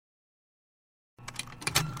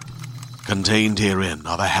Contained herein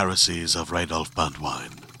are the heresies of Radolf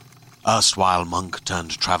Burntwine, erstwhile monk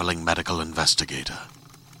turned traveling medical investigator.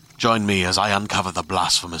 Join me as I uncover the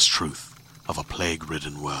blasphemous truth of a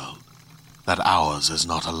plague-ridden world, that ours is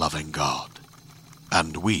not a loving God,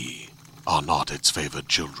 and we are not its favored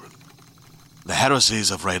children. The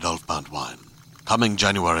heresies of Radolf Burntwine, coming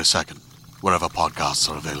January 2nd, wherever podcasts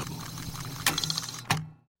are available.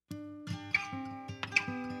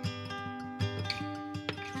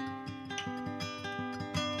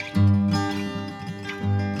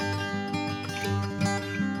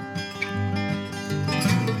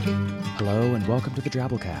 Hello and welcome to the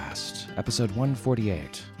Drabblecast, episode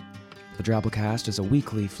 148. The Drabblecast is a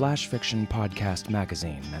weekly flash fiction podcast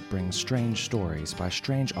magazine that brings strange stories by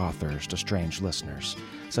strange authors to strange listeners,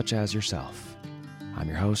 such as yourself. I'm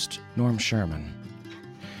your host, Norm Sherman.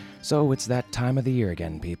 So it's that time of the year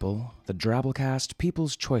again, people. The Drabblecast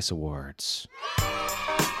People's Choice Awards.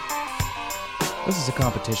 This is a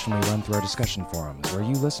competition we run through our discussion forums, where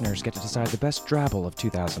you listeners get to decide the best Drabble of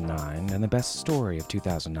 2009 and the best story of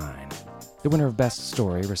 2009. The winner of Best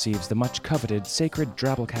Story receives the much-coveted Sacred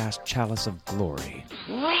Drabblecast Chalice of Glory.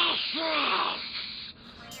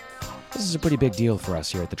 This is a pretty big deal for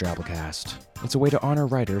us here at the Drabblecast. It's a way to honor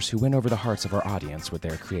writers who win over the hearts of our audience with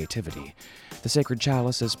their creativity. The Sacred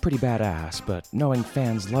Chalice is pretty badass, but knowing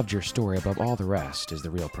fans loved your story above all the rest is the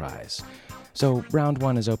real prize. So, round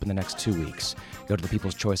one is open the next 2 weeks. Go to the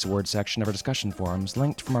People's Choice Awards section of our discussion forums,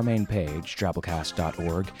 linked from our main page,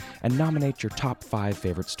 drabblecast.org, and nominate your top 5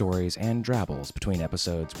 favorite stories and Drabbles between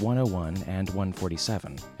episodes 101 and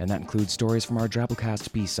 147. And that includes stories from our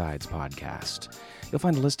Drabblecast B-Sides podcast. You'll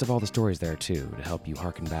find a list of all the stories there, too, to help you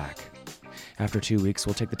harken back. After 2 weeks,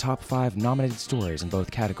 we'll take the top 5 nominated stories in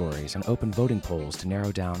both categories and open voting polls to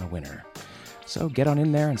narrow down a winner. So get on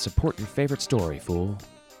in there and support your favorite story, fool.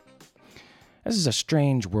 This is a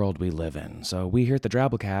strange world we live in, so we here at the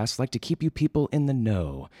Drabblecast like to keep you people in the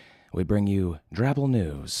know. We bring you Drabble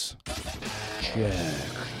News. Check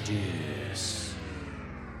this.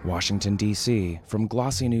 Washington, D.C., from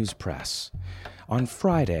Glossy News Press. On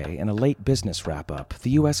Friday, in a late business wrap-up, the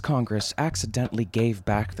U.S. Congress accidentally gave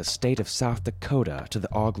back the state of South Dakota to the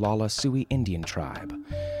Oglala Sioux Indian tribe.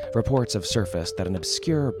 Reports have surfaced that an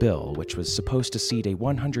obscure bill, which was supposed to cede a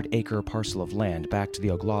 100-acre parcel of land back to the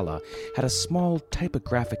Oglala, had a small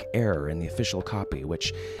typographic error in the official copy,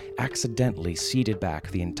 which accidentally ceded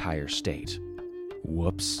back the entire state.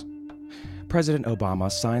 Whoops. President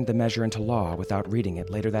Obama signed the measure into law without reading it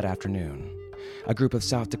later that afternoon. A group of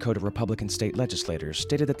South Dakota Republican state legislators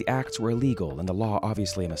stated that the acts were illegal and the law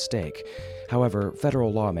obviously a mistake. However,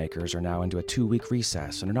 federal lawmakers are now into a 2-week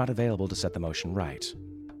recess and are not available to set the motion right.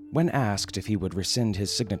 When asked if he would rescind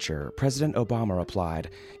his signature, President Obama replied,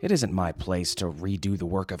 "It isn't my place to redo the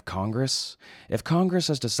work of Congress. If Congress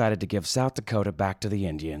has decided to give South Dakota back to the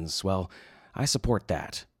Indians, well, I support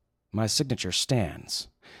that. My signature stands.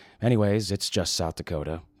 Anyways, it's just South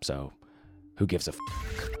Dakota, so who gives a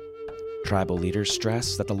f***?" Tribal leaders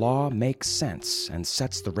stress that the law makes sense and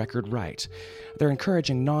sets the record right. They're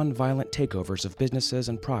encouraging non-violent takeovers of businesses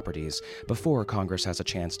and properties before Congress has a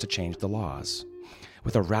chance to change the laws.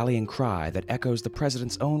 With a rallying cry that echoes the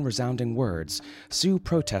president's own resounding words, Sioux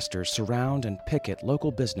protesters surround and picket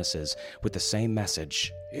local businesses with the same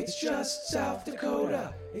message. It's just South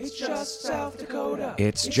Dakota. It's just South Dakota.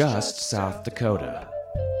 It's just South Dakota.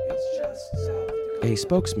 It's just South Dakota. A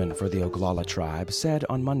spokesman for the Oglala tribe said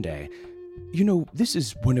on Monday, "You know, this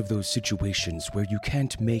is one of those situations where you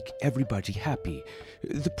can't make everybody happy.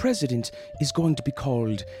 The president is going to be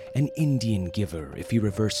called an Indian giver if he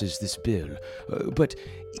reverses this bill. But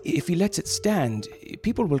if he lets it stand,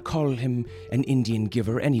 people will call him an Indian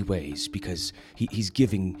giver anyways, because he's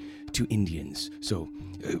giving to Indians.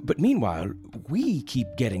 But meanwhile, we keep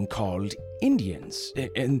getting called Indians.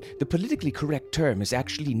 And the politically correct term is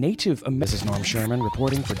actually Native American." This is Norm Sherman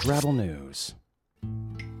reporting for Drabble News.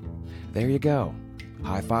 There you go.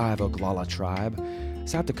 High five, Oglala tribe.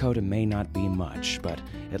 South Dakota may not be much, but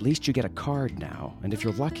at least you get a card now, and if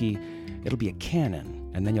you're lucky, it'll be a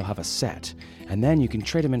cannon, and then you'll have a set, and then you can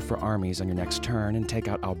trade them in for armies on your next turn and take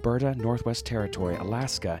out Alberta, Northwest Territory,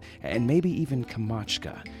 Alaska, and maybe even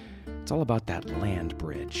Kamachka. It's all about that land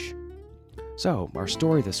bridge. So, our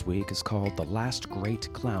story this week is called The Last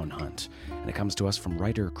Great Clown Hunt, and it comes to us from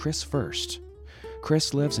writer Chris First.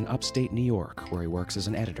 Chris lives in upstate New York, where he works as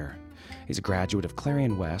an editor. He's a graduate of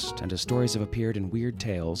Clarion West, and his stories have appeared in Weird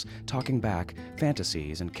Tales, Talking Back,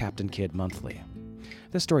 Fantasies, and Captain Kidd Monthly.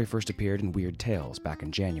 This story first appeared in Weird Tales back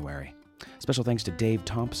in January. Special thanks to Dave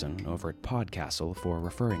Thompson over at Podcastle for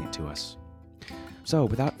referring it to us. So,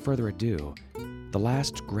 without further ado, The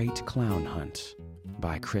Last Great Clown Hunt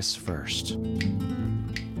by Chris First.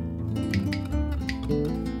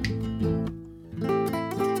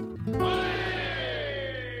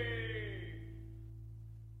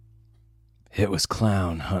 It was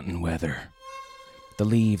clown hunting weather. The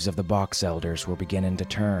leaves of the box elders were beginning to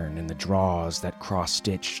turn in the draws that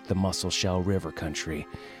cross-stitched the Muscle Shell River country.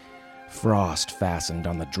 Frost fastened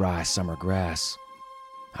on the dry summer grass.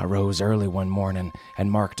 I rose early one morning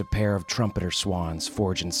and marked a pair of trumpeter swans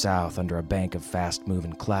forging south under a bank of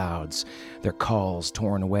fast-moving clouds, their calls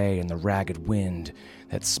torn away in the ragged wind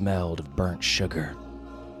that smelled of burnt sugar.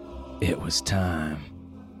 It was time.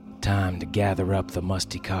 Time to gather up the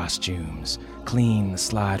musty costumes, clean the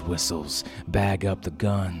slide whistles, bag up the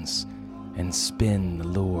guns, and spin the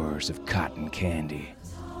lures of cotton candy.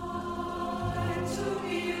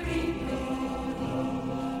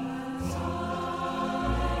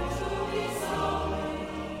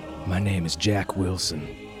 My name is Jack Wilson.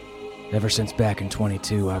 Ever since back in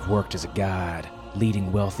 22, I've worked as a guide,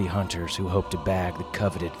 leading wealthy hunters who hope to bag the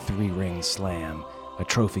coveted 3-ring slam, a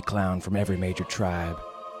trophy clown from every major tribe.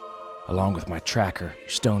 Along with my tracker,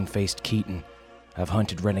 stone-faced Keaton, I've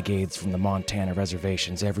hunted renegades from the Montana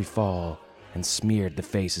reservations every fall and smeared the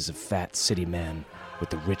faces of fat city men with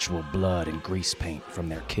the ritual blood and grease paint from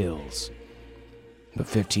their kills. But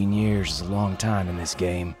 15 years is a long time in this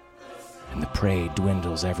game, and the prey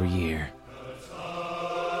dwindles every year.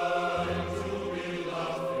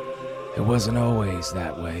 It wasn't always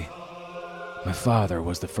that way. My father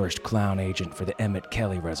was the first clown agent for the Emmett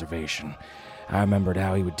Kelly Reservation. I remembered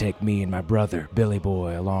how he would take me and my brother, Billy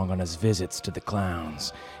Boy, along on his visits to the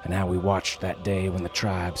clowns, and how we watched that day when the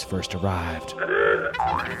tribes first arrived.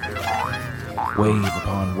 Wave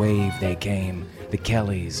upon wave they came, the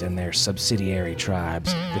Kellys and their subsidiary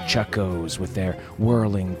tribes, the Chuckos with their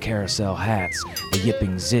whirling carousel hats, the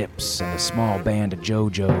Yipping Zips, and a small band of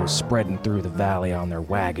JoJos spreading through the valley on their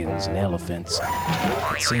wagons and elephants.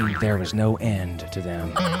 It seemed there was no end to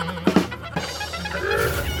them.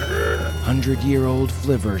 100-year-old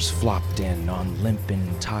flivvers flopped in on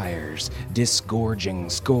limping tires, disgorging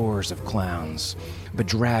scores of clowns.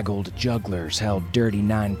 Bedraggled jugglers held dirty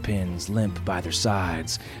 9-pins limp by their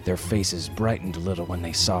sides. Their faces brightened a little when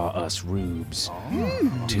they saw us rubes.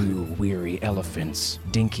 2 weary elephants,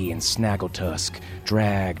 Dinky and Snaggletusk,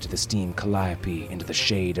 dragged the steam calliope into the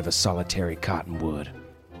shade of a solitary cottonwood.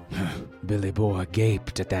 Billy Boy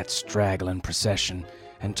gaped at that straggling procession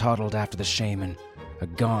and toddled after the shaman, a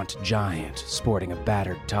gaunt giant sporting a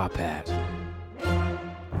battered top hat.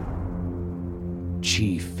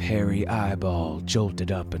 Chief Harry Eyeball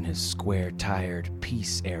jolted up in his square-tired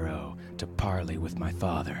peace arrow to parley with my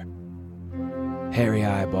father. Harry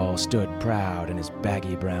Eyeball stood proud in his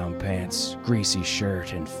baggy brown pants, greasy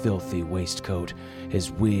shirt, and filthy waistcoat,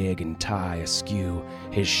 his wig and tie askew,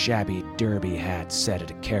 his shabby derby hat set at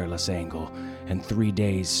a careless angle, and 3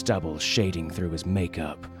 days' stubble shading through his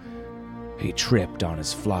makeup. He tripped on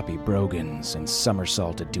his floppy brogans and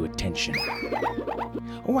somersaulted to attention.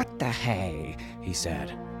 "What the hey?" he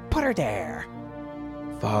said. "Put her there."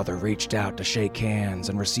 Father reached out to shake hands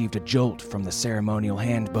and received a jolt from the ceremonial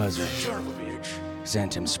hand buzzer.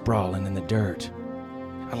 Sent him sprawling in the dirt.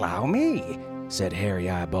 "Allow me," said Harry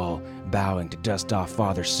Eyeball, bowing to dust off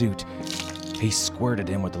Father's suit. He squirted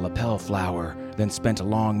him with the lapel flower, then spent a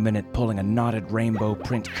long minute pulling a knotted rainbow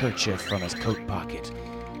print kerchief from his coat pocket.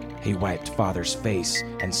 He wiped Father's face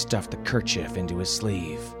and stuffed the kerchief into his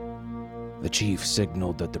sleeve. The chief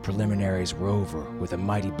signaled that the preliminaries were over with a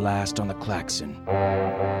mighty blast on the klaxon.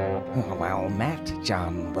 "Well met,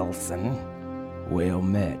 John Wilson." "Well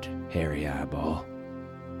met, Harry Eyeball."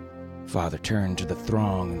 Father turned to the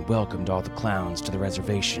throng and welcomed all the clowns to the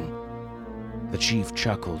reservation. The chief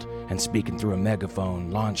chuckled and, speaking through a megaphone,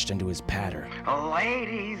 launched into his patter.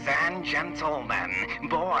 "Ladies and gentlemen,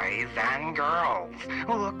 boys and girls,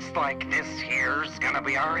 looks like this here's gonna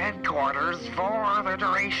be our headquarters for the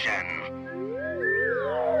duration."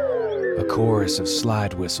 A chorus of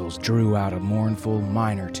slide whistles drew out a mournful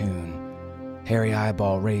minor tune. Harry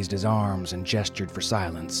Eyeball raised his arms and gestured for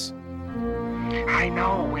silence. "I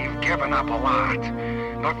know we've given up a lot,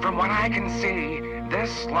 but from what I can see,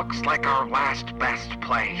 this looks like our last best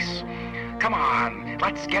place. Come on,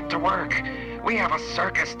 let's get to work. We have a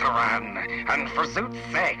circus to run, and for Zoot's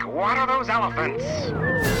sake, what are those elephants?"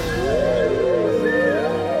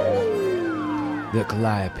 The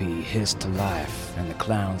calliope hissed to life, and the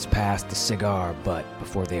clowns passed the cigar butt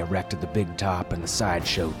before they erected the big top and the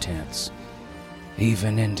sideshow tents.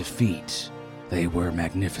 Even in defeat, they were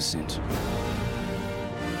magnificent.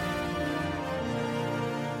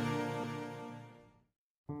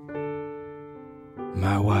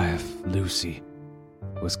 My wife, Lucy,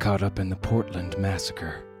 was caught up in the Portland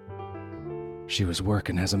massacre. She was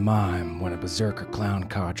working as a mime when a berserker clown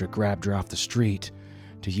cadre grabbed her off the street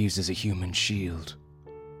to use as a human shield.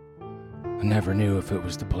 I never knew if it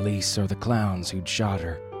was the police or the clowns who'd shot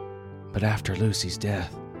her, but after Lucy's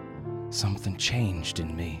death, something changed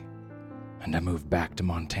in me, and I moved back to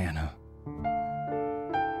Montana.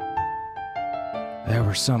 There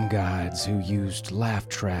were some guides who used laugh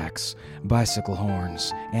tracks, bicycle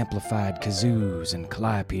horns, amplified kazoos, and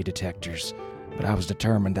calliope detectors, but I was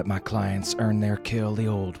determined that my clients earned their kill the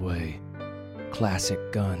old way. Classic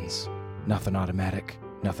guns, nothing automatic,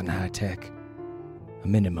 nothing high-tech, a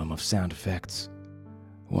minimum of sound effects.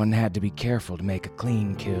 One had to be careful to make a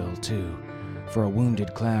clean kill, too, for a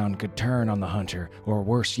wounded clown could turn on the hunter, or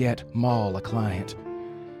worse yet, maul a client.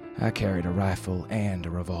 I carried a rifle and a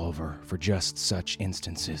revolver for just such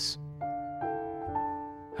instances.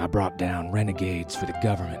 I brought down renegades for the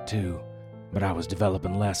government, too, but I was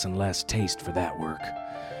developing less and less taste for that work.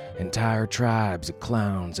 Entire tribes of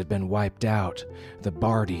clowns had been wiped out, the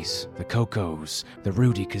Bardis, the Cocos, the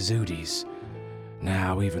Rudy Kazooties.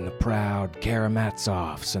 Now even the proud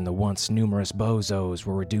Karamatsovs and the once numerous Bozos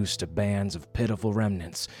were reduced to bands of pitiful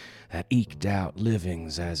remnants that eked out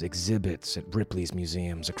livings as exhibits at Ripley's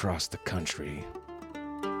museums across the country.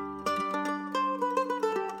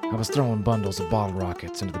 I was throwing bundles of bottle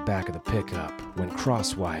rockets into the back of the pickup when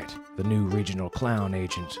Crosswhite, the new regional clown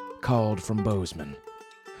agent, called from Bozeman.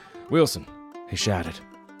 "Wilson," he shouted,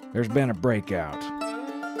 "there's been a breakout."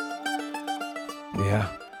 "Yeah?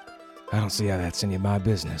 I don't see how that's any of my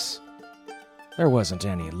business." There wasn't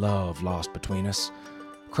any love lost between us.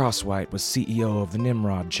 Crosswhite was CEO of the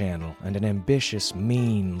Nimrod Channel and an ambitious,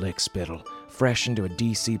 mean lickspittle, fresh into a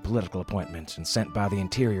D.C. political appointment and sent by the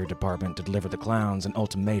Interior Department to deliver the clowns an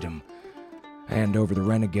ultimatum: hand over the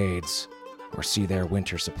renegades or see their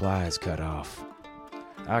winter supplies cut off.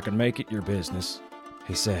 "I can make it your business,"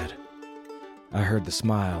 he said. I heard the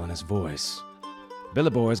smile in his voice. "Billy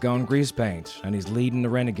Boy's gone grease paint, and he's leading the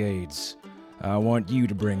renegades. I want you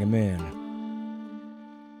to bring him in."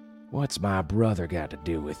 "What's my brother got to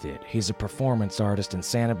do with it? He's a performance artist in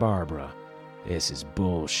Santa Barbara." "This is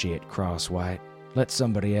bullshit, Crosswhite. Let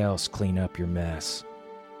somebody else clean up your mess."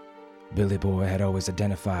 Billy Boy had always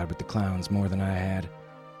identified with the clowns more than I had.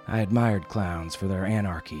 I admired clowns for their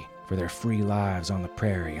anarchy, for their free lives on the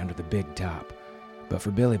prairie under the big top. But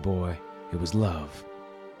for Billy Boy, it was love.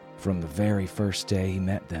 From the very first day he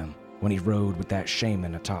met them, when he rode with that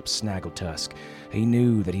shaman atop Snaggletusk, he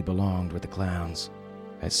knew that he belonged with the clowns.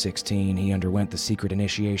 At 16, he underwent the secret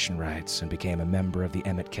initiation rites and became a member of the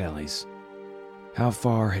Emmett Kellys. How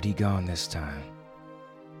far had he gone this time?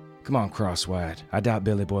 "Come on, Crosswhite. I doubt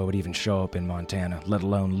Billy Boy would even show up in Montana, let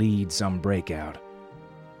alone lead some breakout."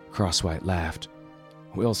 Crosswhite laughed.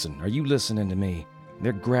 "Wilson, are you listening to me?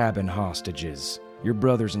 They're grabbing hostages. Your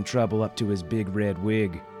brother's in trouble up to his big red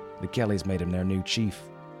wig. The Kellys made him their new chief."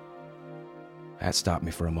 That stopped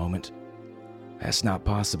me for a moment. "That's not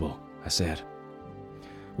possible," I said.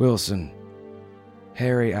 "Wilson,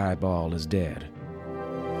 Harry Eyeball is dead."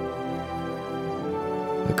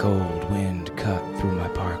 The cold wind cut through my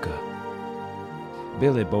parka.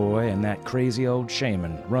 "Billy Boy and that crazy old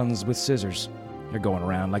shaman runs with scissors. They're going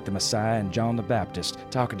around like the Messiah and John the Baptist,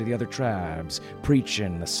 talking to the other tribes,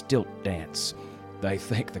 preaching the stilt dance. They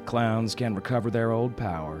think the clowns can recover their old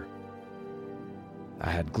power." I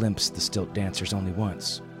had glimpsed the stilt dancers only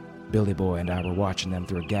once. Billy Boy and I were watching them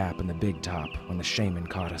through a gap in the big top when the shaman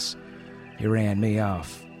caught us. He ran me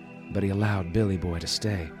off, but he allowed Billy Boy to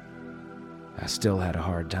stay. I still had a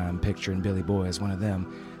hard time picturing Billy Boy as one of them.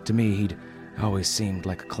 To me, he'd always seemed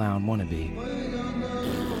like a clown wannabe.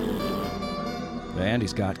 "And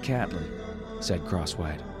he's got Catlin," said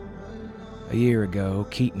Crosswhite. A year ago,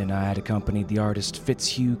 Keaton and I had accompanied the artist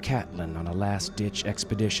Fitzhugh Catlin on a last-ditch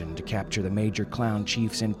expedition to capture the major clown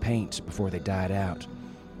chiefs in paint before they died out.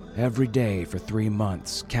 Every day for 3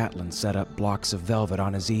 months, Catlin set up blocks of velvet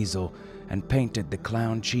on his easel and painted the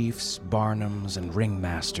clown chiefs, Barnums, and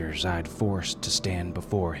ringmasters I'd forced to stand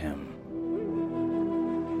before him.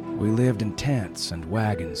 We lived in tents and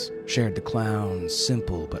wagons, shared the clowns'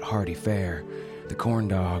 simple but hearty fare, the corn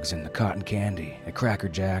dogs and the cotton candy, the Cracker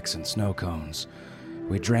Jacks and snow cones.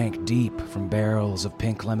 We drank deep from barrels of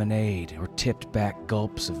pink lemonade or tipped back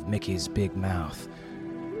gulps of Mickey's Big Mouth.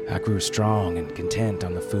 I grew strong and content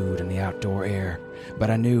on the food and the outdoor air, but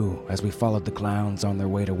I knew as we followed the clowns on their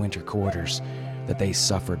way to winter quarters that they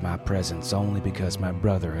suffered my presence only because my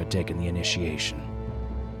brother had taken the initiation.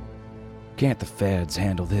 "Can't the feds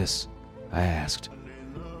handle this?" I asked.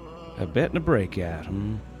 "A bet and a breakout,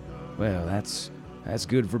 Well, that's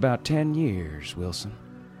good for about 10 years, Wilson,"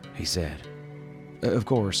 he said. Of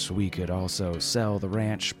course, we could also sell the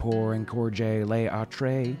ranch pour and cordier les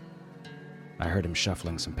autres. I heard him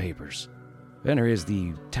shuffling some papers. Then there is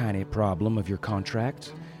the tiny problem of your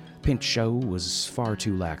contract. Pinchot was far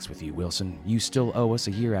too lax with you, Wilson. You still owe us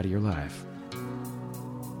a year out of your life.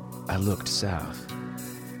 I looked south.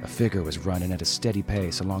 A figure was running at a steady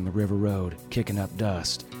pace along the river road, kicking up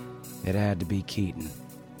dust. It had to be Keaton.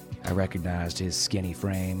 I recognized his skinny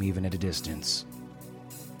frame even at a distance.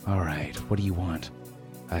 All right, what do you want?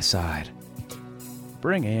 I sighed.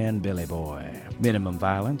 Bring in Billy Boy. Minimum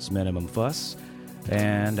violence, minimum fuss,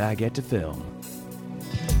 and I get to film.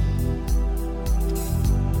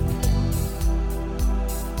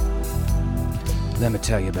 Let me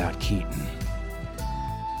tell you about Keaton.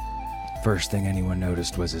 First thing anyone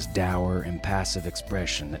noticed was his dour, impassive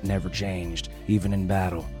expression that never changed, even in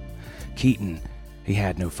battle. Keaton, he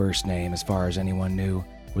had no first name as far as anyone knew,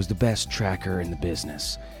 was the best tracker in the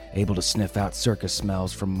business, able to sniff out circus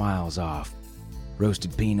smells from miles off.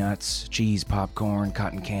 Roasted peanuts, cheese popcorn,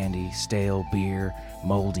 cotton candy, stale beer,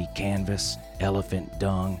 moldy canvas, elephant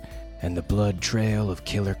dung, and the blood trail of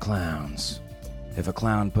killer clowns. If a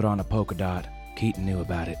clown put on a polka dot, Keaton knew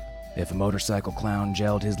about it. If a motorcycle clown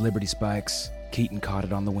gelled his Liberty spikes, Keaton caught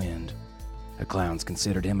it on the wind. The clowns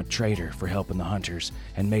considered him a traitor for helping the hunters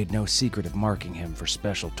and made no secret of marking him for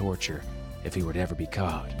special torture if he were to ever be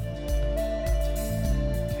caught.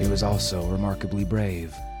 He was also remarkably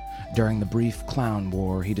brave. During the brief Clown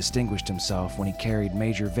War, he distinguished himself when he carried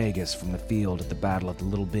Major Vegas from the field at the Battle of the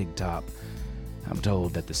Little Big Top. I'm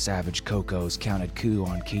told that the savage Cocos counted coup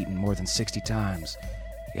on Keaton more than 60 times,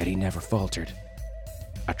 yet he never faltered.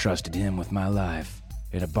 I trusted him with my life,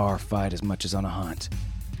 in a bar fight as much as on a hunt.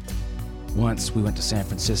 Once we went to San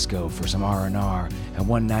Francisco for some R&R, and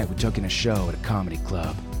one night we took in a show at a comedy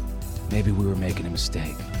club. Maybe we were making a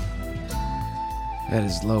mistake. At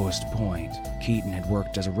his lowest point, Keaton had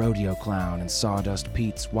worked as a rodeo clown in Sawdust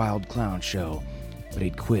Pete's Wild Clown Show, but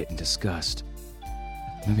he'd quit in disgust.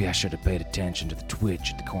 Maybe I should have paid attention to the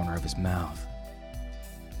twitch at the corner of his mouth.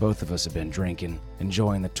 Both of us had been drinking,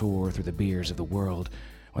 enjoying the tour through the beers of the world,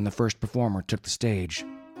 when the first performer took the stage.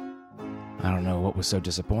 I don't know what was so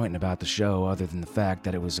disappointing about the show other than the fact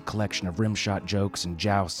that it was a collection of rimshot jokes and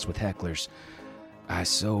jousts with hecklers. I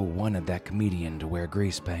so wanted that comedian to wear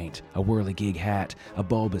grease paint, a whirligig hat, a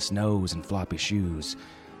bulbous nose, and floppy shoes.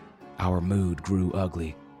 Our mood grew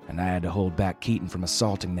ugly, and I had to hold back Keaton from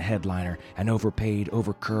assaulting the headliner, an overpaid,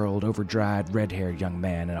 overcurled, overdried, red-haired young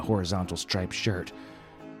man in a horizontal striped shirt.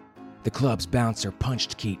 The club's bouncer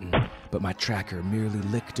punched Keaton, but my tracker merely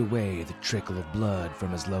licked away the trickle of blood from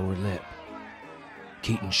his lower lip.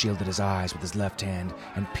 Keaton shielded his eyes with his left hand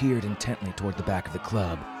and peered intently toward the back of the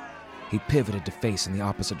club. He pivoted to face in the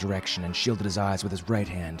opposite direction and shielded his eyes with his right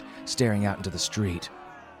hand, staring out into the street.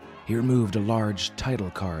 He removed a large title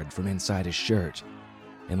card from inside his shirt.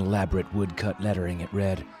 In elaborate woodcut lettering it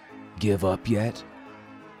read, "Give up yet?"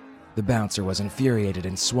 The bouncer was infuriated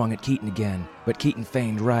and swung at Keaton again, but Keaton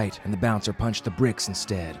feigned right and the bouncer punched the bricks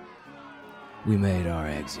instead. We made our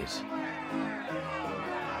exit.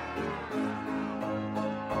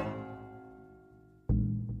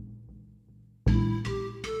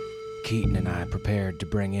 Keaton and I prepared to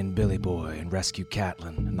bring in Billy Boy and rescue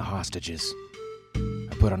Catlin and the hostages.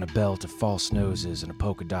 I put on a belt of false noses and a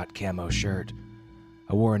polka dot camo shirt.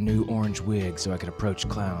 I wore a new orange wig so I could approach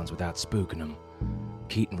clowns without spooking them.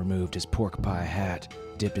 Keaton removed his pork pie hat,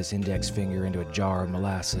 dipped his index finger into a jar of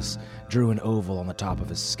molasses, drew an oval on the top of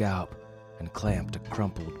his scalp, and clamped a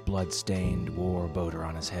crumpled, blood-stained war boater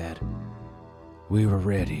on his head. We were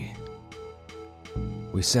ready.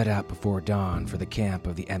 We set out before dawn for the camp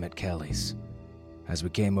of the Emmett Kellys. As we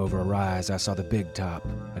came over a rise, I saw the Big Top,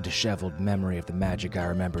 a disheveled memory of the magic I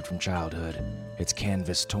remembered from childhood, its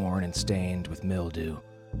canvas torn and stained with mildew.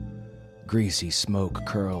 Greasy smoke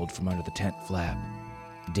curled from under the tent flap.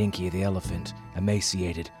 Dinky the elephant,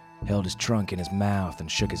 emaciated, held his trunk in his mouth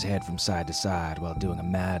and shook his head from side to side while doing a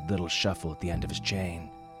mad little shuffle at the end of his chain.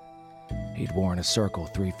 He'd worn a circle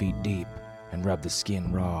 3 feet deep and rubbed the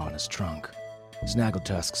skin raw on his trunk.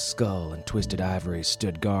 Snaggletusk's skull and twisted ivory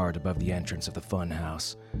stood guard above the entrance of the fun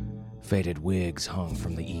house. Faded wigs hung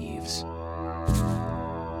from the eaves.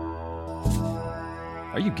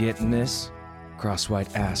 "Are you getting this?"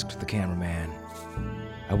 Crosswhite asked the cameraman.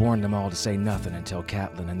 I warned them all to say nothing until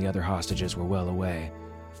Catlin and the other hostages were well away.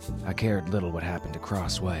 I cared little what happened to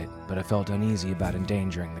Crosswhite, but I felt uneasy about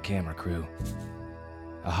endangering the camera crew.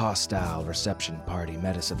 A hostile reception party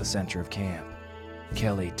met us at the center of camp.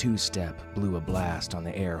 Kelly Two-Step blew a blast on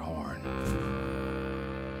the air horn.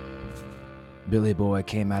 Billy Boy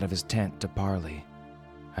came out of his tent to parley.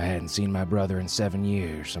 I hadn't seen my brother in 7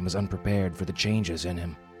 years and was unprepared for the changes in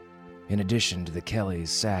him. In addition to the Kelly's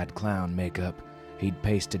sad clown makeup, he'd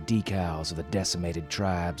pasted decals of the decimated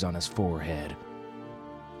tribes on his forehead.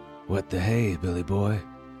 "What the hey, Billy boy?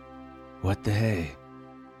 What the hey?"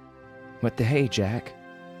 "What the hey, Jack?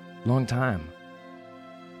 Long time."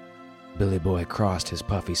 Billy boy crossed his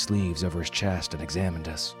puffy sleeves over his chest and examined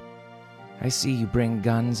us. "I see you bring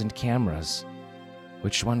guns and cameras.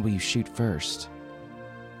 Which one will you shoot first?"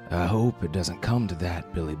 "I hope it doesn't come to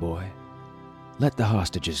that, Billy boy. Let the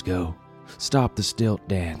hostages go. Stop the stilt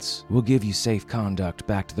dance. We'll give you safe conduct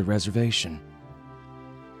back to the reservation."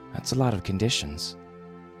 "That's a lot of conditions."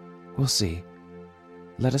 "We'll see.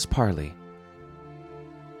 Let us parley."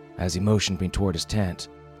 As he motioned me toward his tent,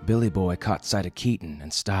 Billy boy caught sight of Keaton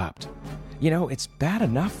and stopped. "You know, it's bad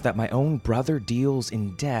enough that my own brother deals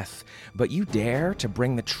in death, but you dare to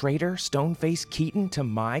bring the traitor Stoneface Keaton to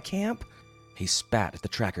my camp?" He spat at the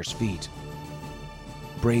tracker's feet.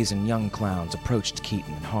 Brazen young clowns approached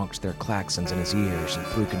Keaton and honked their klaxons in his ears and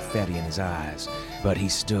threw confetti in his eyes, but he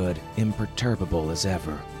stood imperturbable as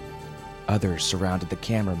ever. Others surrounded the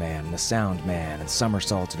cameraman and the sound man and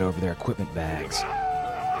somersaulted over their equipment bags.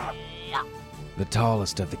 The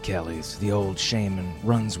tallest of the Kellys, the old shaman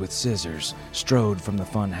Runs with Scissors, strode from the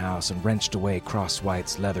funhouse and wrenched away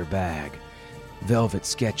Crosswhite's leather bag. Velvet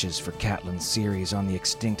sketches for Catlin's series on the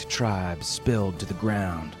extinct tribes spilled to the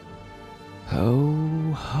ground.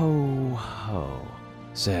 "Ho, ho, ho,"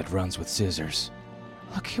 said Runs with Scissors.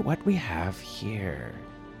 "Look at what we have here,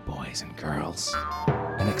 boys and girls."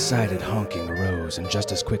 An excited honking arose and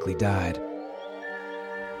just as quickly died.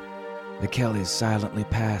 The Kellys silently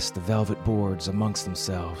passed the velvet boards amongst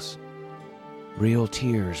themselves. Real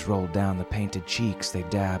tears rolled down the painted cheeks they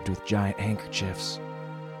dabbed with giant handkerchiefs.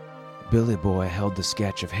 Billy boy held the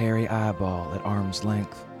sketch of hairy eyeball at arm's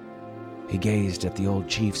length. He gazed at the old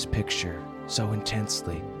chief's picture so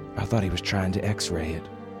intensely, I thought he was trying to x-ray it.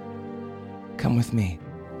 "Come with me,"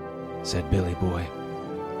 said Billy boy.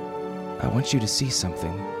 "I want you to see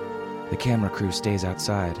something. The camera crew stays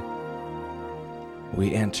outside."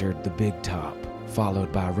 We entered the big top,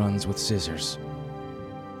 followed by Runs with Scissors.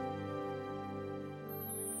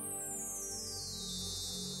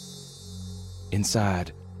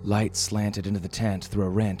 Inside, light slanted into the tent through a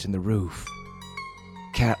rent in the roof.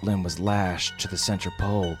 Catlin was lashed to the center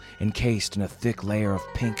pole, encased in a thick layer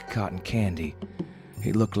of pink cotton candy.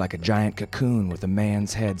 He looked like a giant cocoon with a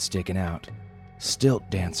man's head sticking out. Stilt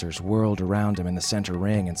dancers whirled around him in the center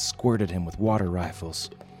ring and squirted him with water rifles.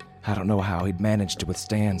 I don't know how he'd managed to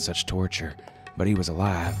withstand such torture, but he was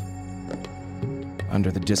alive.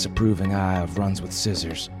 Under the disapproving eye of Runs with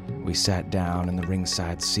Scissors, we sat down in the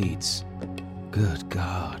ringside seats. "Good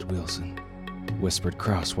God, Wilson," whispered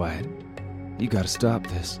Crosswhite. "You gotta stop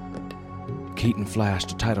this." Keaton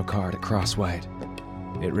flashed a title card at Crosswhite.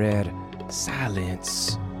 It read,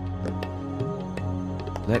 "Silence."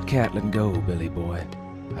 "Let Catlin go, Billy boy,"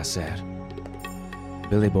 I said.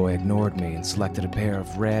 Billy boy ignored me and selected a pair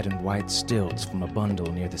of red and white stilts from a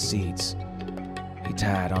bundle near the seats. He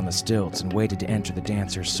tied on the stilts and waited to enter the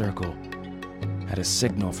dancer's circle. At a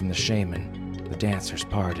signal from the shaman, the dancers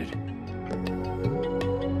parted.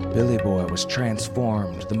 Billy boy was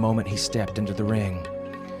transformed the moment he stepped into the ring.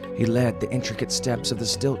 He led the intricate steps of the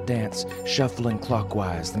stilt dance, shuffling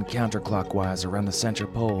clockwise then counterclockwise around the center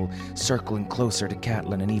pole, circling closer to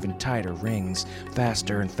Catlin in even tighter rings,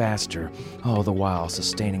 faster and faster, all the while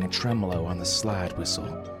sustaining a tremolo on the slide whistle.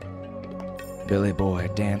 Billy boy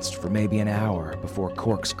danced for maybe an hour before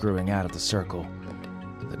corkscrewing out of the circle.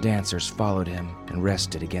 The dancers followed him and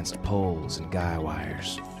rested against poles and guy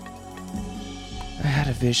wires. "I had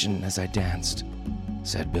a vision as I danced,"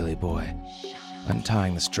 said Billy boy,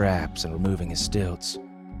 untying the straps and removing his stilts.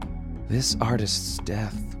 "This artist's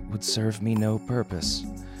death would serve me no purpose.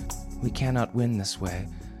 We cannot win this way.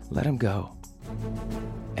 Let him go."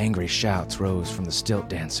 Angry shouts rose from the stilt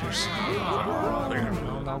dancers.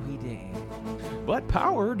 "No, he didn't. But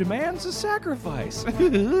power demands a sacrifice,"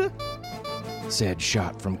 said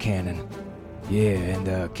Shot from Cannon. "Yeah,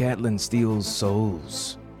 and Catlin steals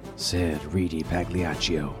souls," said Reedy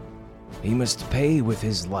Pagliaccio. "He must pay with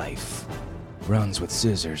his life." Runs with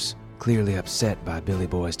Scissors, clearly upset by Billy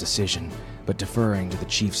boy's decision, but deferring to the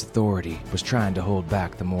chief's authority, was trying to hold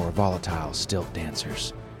back the more volatile stilt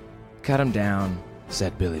dancers. "Cut him down,"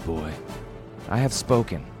 said Billy boy. "I have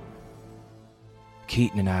spoken."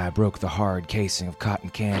 Keaton and I broke the hard casing of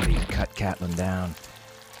cotton candy and cut Catlin down.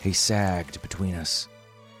 He sagged between us.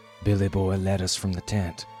 Billy boy led us from the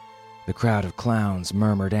tent. The crowd of clowns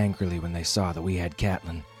murmured angrily when they saw that we had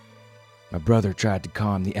Catlin. My brother tried to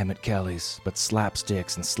calm the Emmett Kellys, but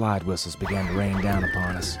slapsticks and slide whistles began to rain down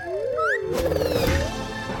upon us.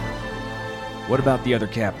 "What about the other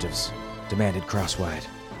captives?" demanded Crosswhite.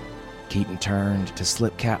 Keaton turned to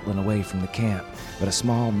slip Catelyn away from the camp, but a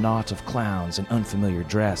small knot of clowns in unfamiliar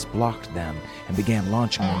dress blocked them and began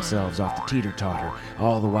launching themselves off the teeter-totter,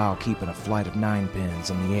 all the while keeping a flight of 9-pins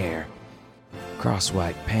in the air.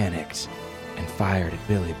 Crosswhite panicked and fired at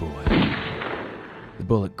Billy Boy. The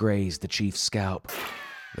bullet grazed the chief's scalp.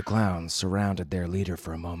 The clowns surrounded their leader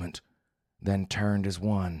for a moment, then turned as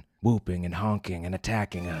one, whooping and honking and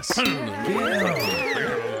attacking us.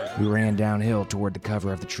 We ran downhill toward the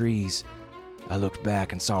cover of the trees. I looked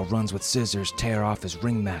back and saw Runs with Scissors tear off his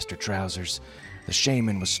ringmaster trousers. The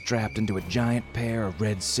shaman was strapped into a giant pair of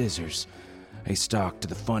red scissors. He stalked to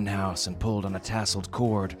the funhouse and pulled on a tasseled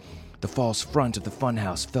cord. The false front of the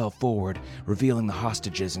funhouse fell forward, revealing the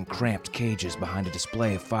hostages in cramped cages behind a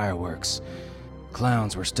display of fireworks.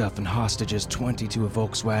 Clowns were stuffing hostages 20 to a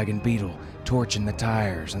Volkswagen Beetle, torching the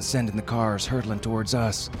tires and sending the cars hurtling towards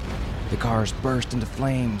us. The cars burst into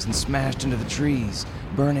flames and smashed into the trees.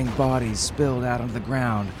 Burning bodies spilled out onto the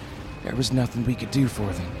ground. There was nothing we could do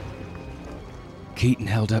for them. Keaton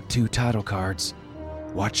held up 2 title cards.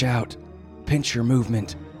 "Watch out. Pinch your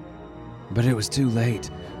movement." But it was too late.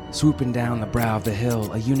 Swooping down the brow of the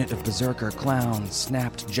hill, a unit of berserker clowns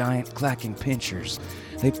snapped giant clacking pinchers.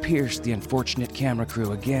 They pierced the unfortunate camera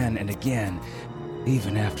crew again and again,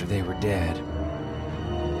 even after they were dead.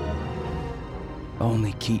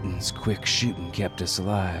 Only Keaton's quick shooting kept us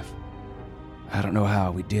alive. I don't know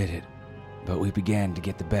how we did it, but we began to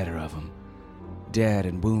get the better of them. Dead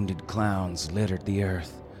and wounded clowns littered the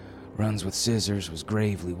earth. Runs with Scissors was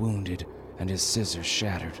gravely wounded, and his scissors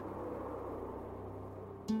shattered.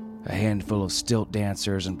 A handful of stilt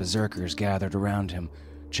dancers and berserkers gathered around him,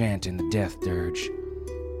 chanting the death dirge.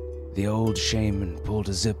 The old shaman pulled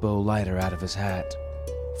a Zippo lighter out of his hat,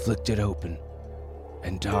 flicked it open,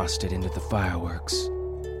 and tossed it into the fireworks.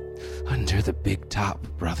 "Under the big top,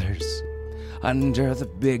 brothers. Under the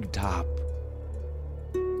big top."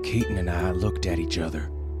 Keaton and I looked at each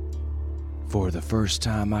other. For the first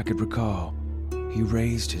time I could recall, he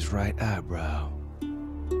raised his right eyebrow.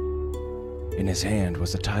 In his hand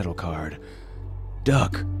was a title card.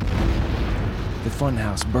 "Duck." The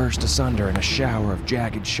funhouse burst asunder in a shower of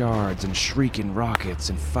jagged shards and shrieking rockets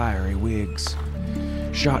and fiery wigs.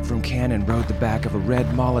 Shot from cannon rode the back of a red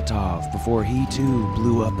Molotov before he too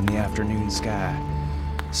blew up in the afternoon sky.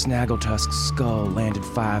 Snaggletusk's skull landed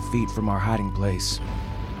 5 feet from our hiding place.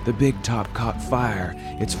 The big top caught fire,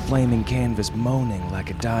 its flaming canvas moaning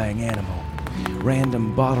like a dying animal.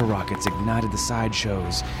 Random bottle rockets ignited the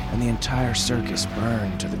sideshows, and the entire circus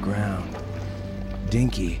burned to the ground.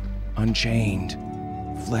 Dinky, unchained,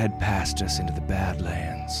 fled past us into the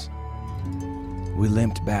Badlands. We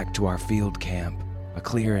limped back to our field camp, a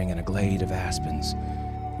clearing in a glade of aspens.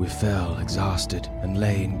 We fell exhausted and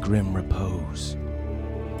lay in grim repose.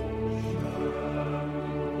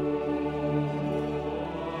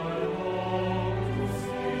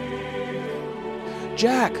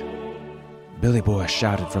 "Jack!" Billy Boy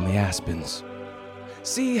shouted from the aspens.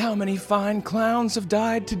 "See how many fine clowns have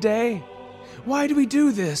died today? Why do we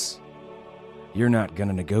do this?" "You're not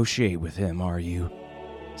gonna negotiate with him, are you?"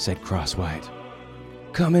 said Crosswhite.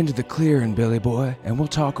 "Come into the clearing, Billy Boy, and we'll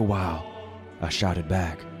talk a while," I shouted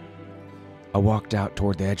back. I walked out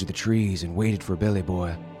toward the edge of the trees and waited for Billy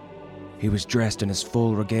Boy. He was dressed in his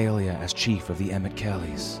full regalia as chief of the Emmett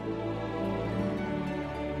Kellys.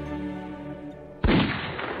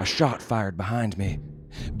 A shot fired behind me.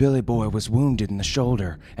 Billy Boy was wounded in the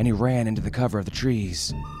shoulder, and he ran into the cover of the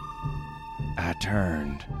trees. I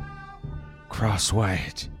turned.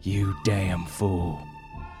 "Crosswhite, you damn fool."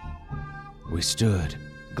 We stood,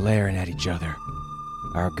 glaring at each other,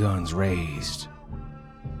 our guns raised,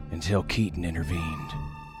 until Keaton intervened.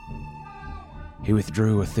 He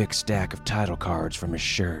withdrew a thick stack of title cards from his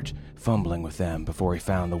shirt, fumbling with them before he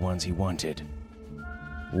found the ones he wanted.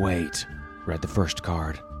 "Wait," read the first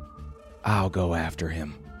card. "I'll go after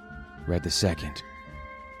him," read the second.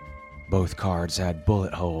 Both cards had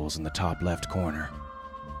bullet holes in the top left corner.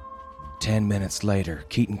 10 minutes later,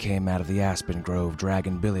 Keaton came out of the aspen grove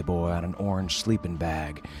dragging Billy Boy on an orange sleeping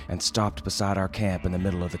bag and stopped beside our camp in the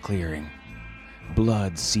middle of the clearing.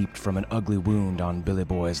 Blood seeped from an ugly wound on Billy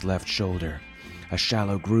Boy's left shoulder. A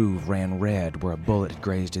shallow groove ran red where a bullet had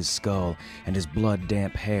grazed his skull, and his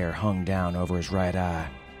blood-damp hair hung down over his right eye.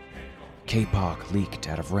 Kapok leaked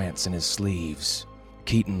out of rents in his sleeves.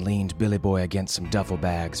 Keaton leaned Billy Boy against some duffel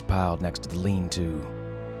bags piled next to the lean-to.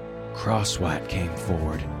 Crosswhite came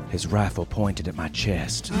forward, his rifle pointed at my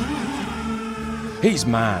chest. He's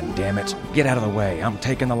mine, damn it. Get out of the way. I'm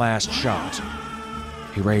taking the last shot.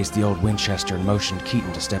 He raised the old Winchester and motioned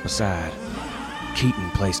Keaton to step aside. Keaton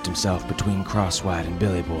placed himself between Crosswhite and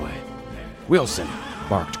Billy Boy. "Wilson,"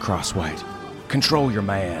 barked Crosswhite, "control your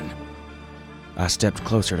man." I stepped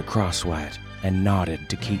closer to Crosswhite and nodded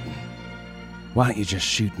to Keaton. "Why don't you just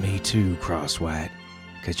shoot me too, Crosswhite?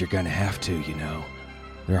 'Cause you're gonna have to, you know.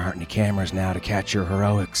 There aren't any cameras now to catch your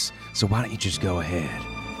heroics, so why don't you just go ahead?"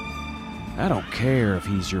 "I don't care if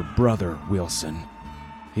he's your brother, Wilson.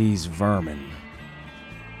 He's vermin."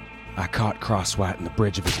 I caught Crosswhite in the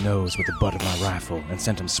bridge of his nose with the butt of my rifle and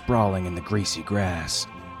sent him sprawling in the greasy grass.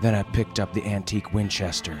 Then I picked up the antique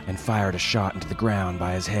Winchester and fired a shot into the ground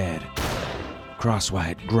by his head.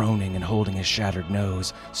 Crosswhite, groaning and holding his shattered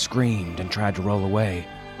nose, screamed and tried to roll away.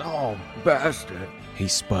 "Oh, bastard," he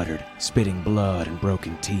sputtered, spitting blood and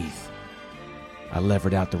broken teeth. I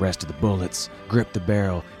levered out the rest of the bullets, gripped the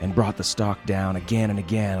barrel, and brought the stock down again and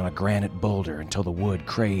again on a granite boulder until the wood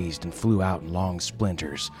crazed and flew out in long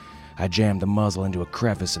splinters. I jammed the muzzle into a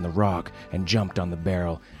crevice in the rock and jumped on the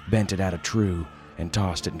barrel, bent it out of true, and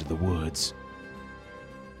tossed it into the woods.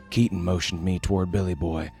 Keaton motioned me toward Billy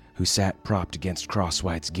Boy, who sat propped against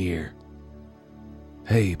Crosswhite's gear.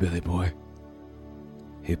 "Hey, Billy Boy."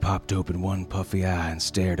 He popped open one puffy eye and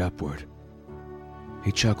stared upward.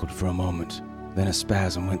 He chuckled for a moment, then a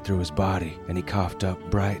spasm went through his body and he coughed up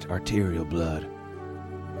bright arterial blood.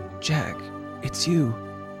 "Jack, it's you,"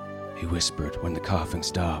 he whispered when the coughing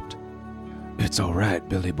stopped. "It's all right,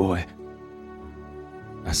 Billy Boy."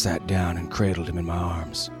 I sat down and cradled him in my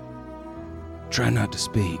arms. "Try not to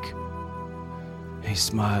speak." He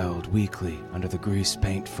smiled weakly under the grease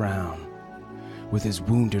paint frown. With his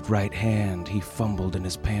wounded right hand, he fumbled in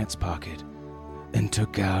his pants pocket and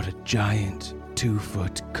took out a giant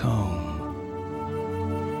 2-foot comb.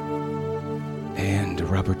 And a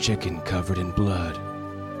rubber chicken covered in blood.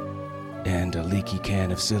 And a leaky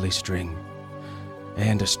can of silly string.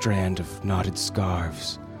 And a strand of knotted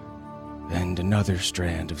scarves. And another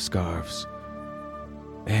strand of scarves.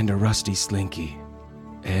 And a rusty slinky.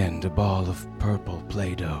 And a ball of purple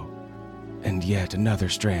Play-Doh, and yet another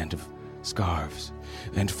strand of scarves,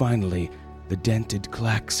 and finally the dented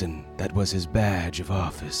klaxon that was his badge of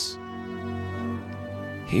office.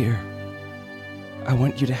 "Here, I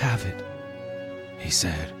want you to have it," he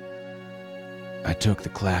said. I took the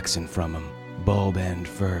klaxon from him, bulb end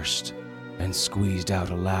first, and squeezed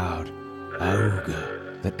out a loud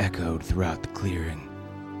 "Auga" that echoed throughout the clearing.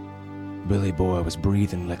 Billy Boy was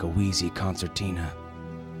breathing like a wheezy concertina.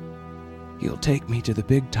 "You'll take me to the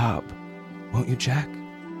big top, won't you, Jack?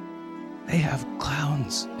 They have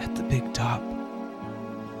clowns at the big top."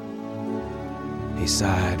 He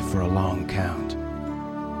sighed for a long count,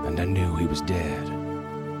 and I knew he was dead.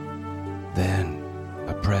 Then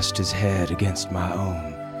I pressed his head against my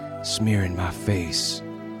own, smearing my face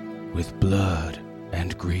with blood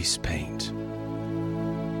and grease paint.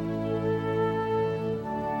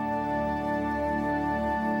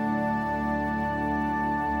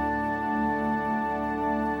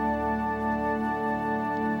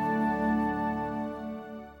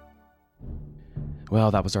 Well,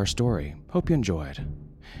 that was our story. Hope you enjoyed.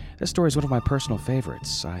 This story is one of my personal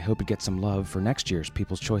favorites. I hope it gets some love for next year's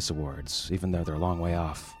People's Choice Awards, even though they're a long way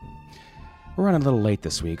off. We're running a little late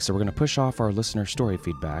this week, so we're going to push off our listener story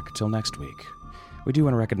feedback till next week. We do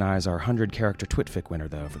want to recognize our 100-character Twitfic winner,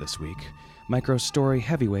 though, for this week. Micro's story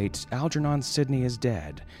heavyweight, Algernon Sidney is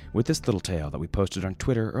Dead, with this little tale that we posted on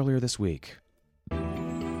Twitter earlier this week.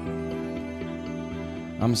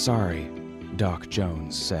 "I'm sorry," Doc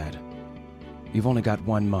Jones said. "You've only got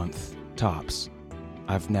 1 month, tops.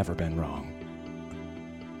 I've never been wrong."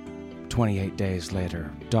 28 days later,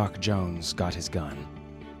 Doc Jones got his gun.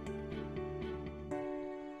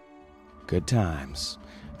 Good times.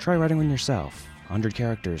 Try writing one yourself. 100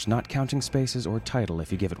 characters, not counting spaces or title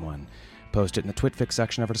if you give it one. Post it in the Twitfic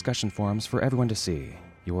section of our discussion forums for everyone to see.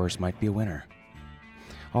 Yours might be a winner.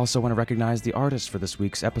 Also want to recognize the artist for this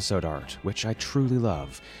week's episode art, which I truly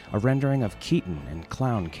love. A rendering of Keaton in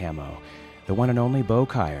clown camo. The one and only Bo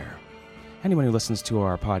Kyer. Anyone who listens to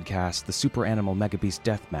our podcast, The Super Animal Mega Beast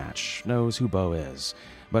Deathmatch, knows who Bo is.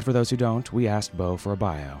 But for those who don't, we asked Bo for a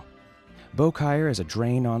bio. Bo Kyer is a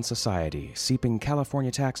drain on society, seeping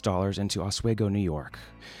California tax dollars into Oswego, New York.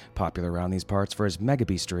 Popular around these parts for his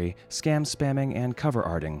megabeastery, scam spamming, and cover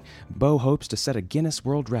arting, Bo hopes to set a Guinness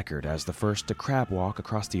World Record as the first to crab walk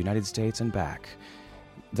across the United States and back.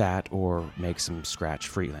 That, or make some scratch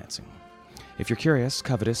freelancing. If you're curious,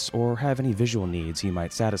 covetous, or have any visual needs he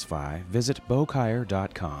might satisfy, visit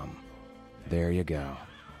bokyer.com. There you go.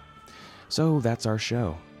 So that's our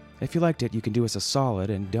show. If you liked it, you can do us a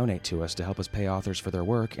solid and donate to us to help us pay authors for their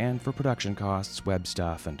work and for production costs, web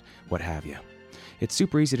stuff, and what have you. It's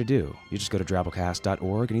super easy to do. You just go to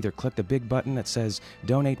Drabblecast.org and either click the big button that says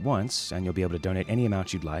Donate Once, and you'll be able to donate any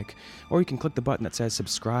amount you'd like, or you can click the button that says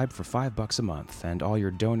Subscribe for $5 a month, and all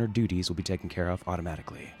your donor duties will be taken care of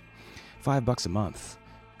automatically. $5 a month.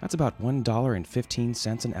 That's about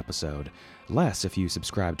 $1.15 an episode, less if you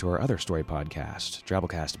subscribe to our other story podcast,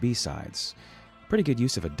 Drabblecast B-Sides. Pretty good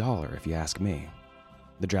use of $1 if you ask me.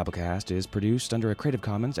 The Drabblecast is produced under a Creative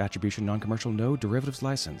Commons Attribution Non-Commercial No Derivatives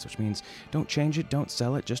license, which means don't change it, don't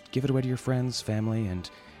sell it, just give it away to your friends, family, and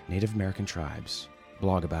Native American tribes.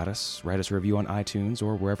 Blog about us, write us a review on iTunes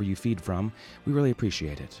or wherever you feed from. We really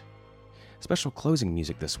appreciate it. Special closing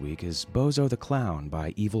music this week is Bozo the Clown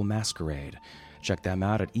by Evil Masquerade. Check them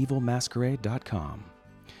out at evilmasquerade.com.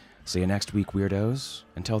 See you next week, weirdos.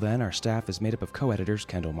 Until then, our staff is made up of co-editors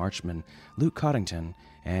Kendall Marchman, Luke Coddington,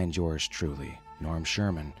 and yours truly, Norm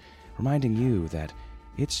Sherman, reminding you that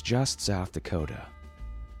it's just South Dakota.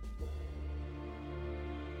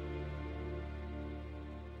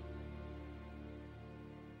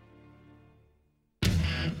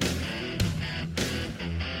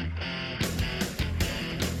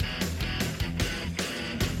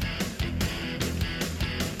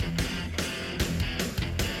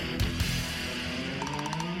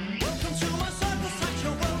 Welcome to my circus at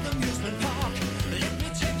your world amusement park. Let me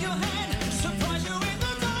take your hand, surprise you in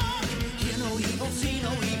the dark. Hear no evil, see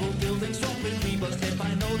no evil, buildings strong with rebirth.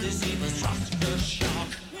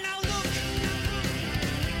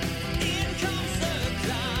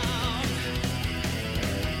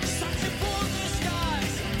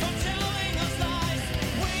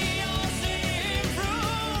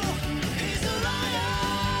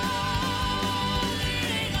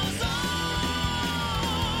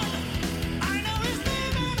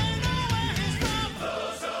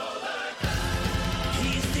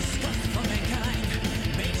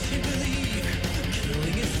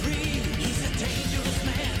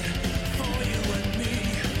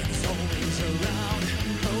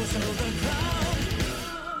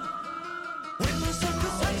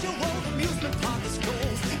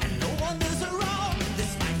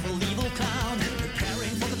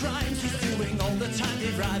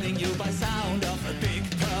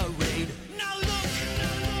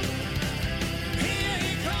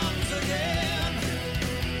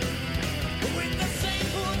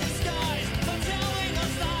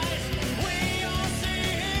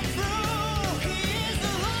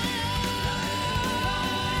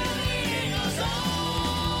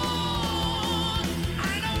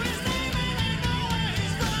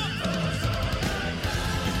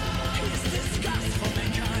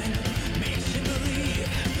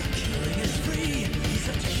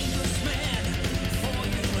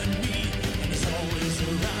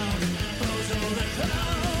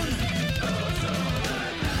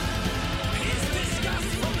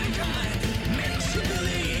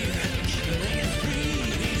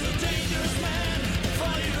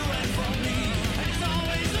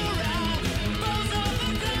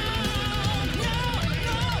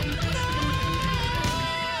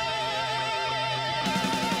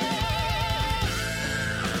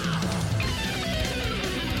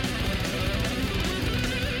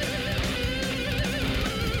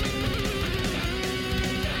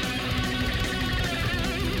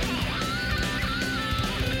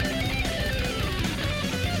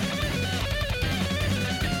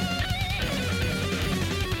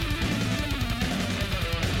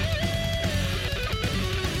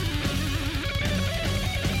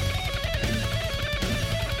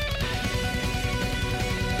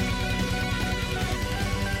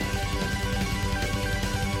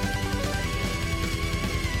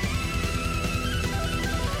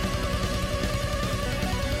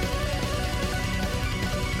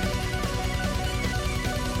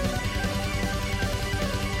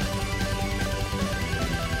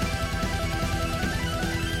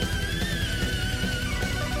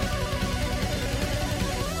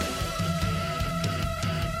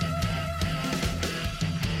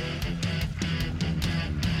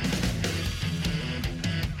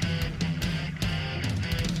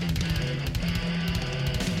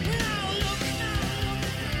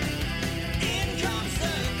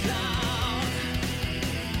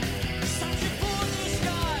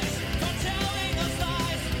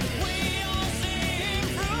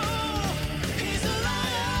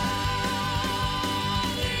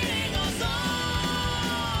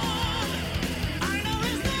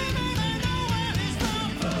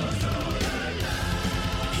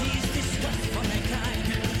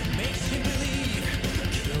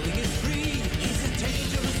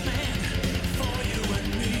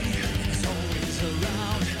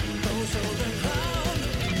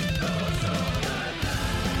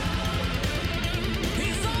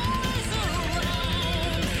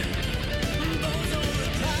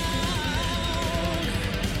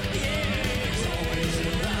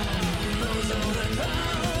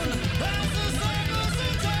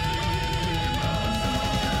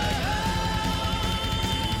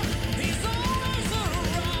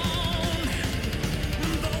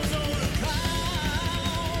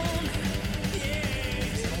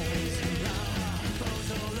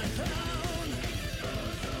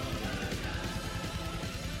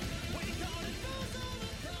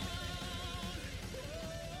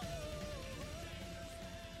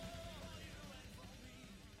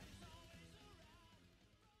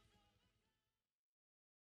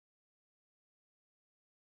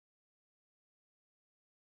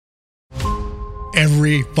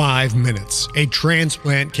 Every 5 minutes, a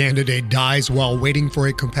transplant candidate dies while waiting for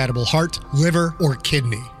a compatible heart, liver, or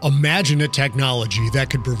kidney. Imagine a technology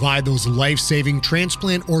that could provide those life-saving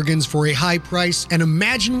transplant organs for a high price, and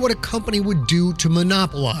imagine what a company would do to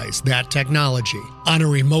monopolize that technology. On a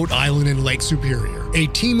remote island in Lake Superior, a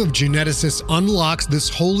team of geneticists unlocks this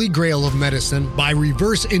holy grail of medicine by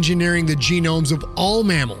reverse engineering the genomes of all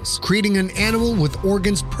mammals, creating an animal with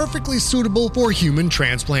organs perfectly suitable for human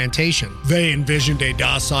transplantation. They envisioned a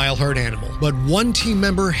docile herd animal, but one team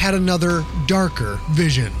member had another, darker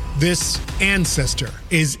vision. This ancestor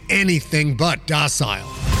is anything but docile.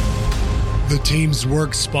 The team's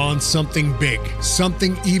work spawned something big,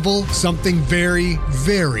 something evil, something very,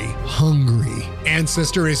 very hungry.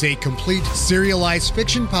 Ancestor is a complete serialized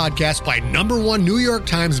fiction podcast by #1 New York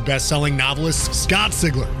Times bestselling novelist Scott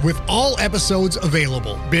Sigler, with all episodes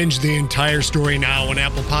available. Binge the entire story now on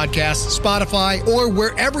Apple Podcasts, Spotify, or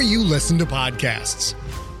wherever you listen to podcasts.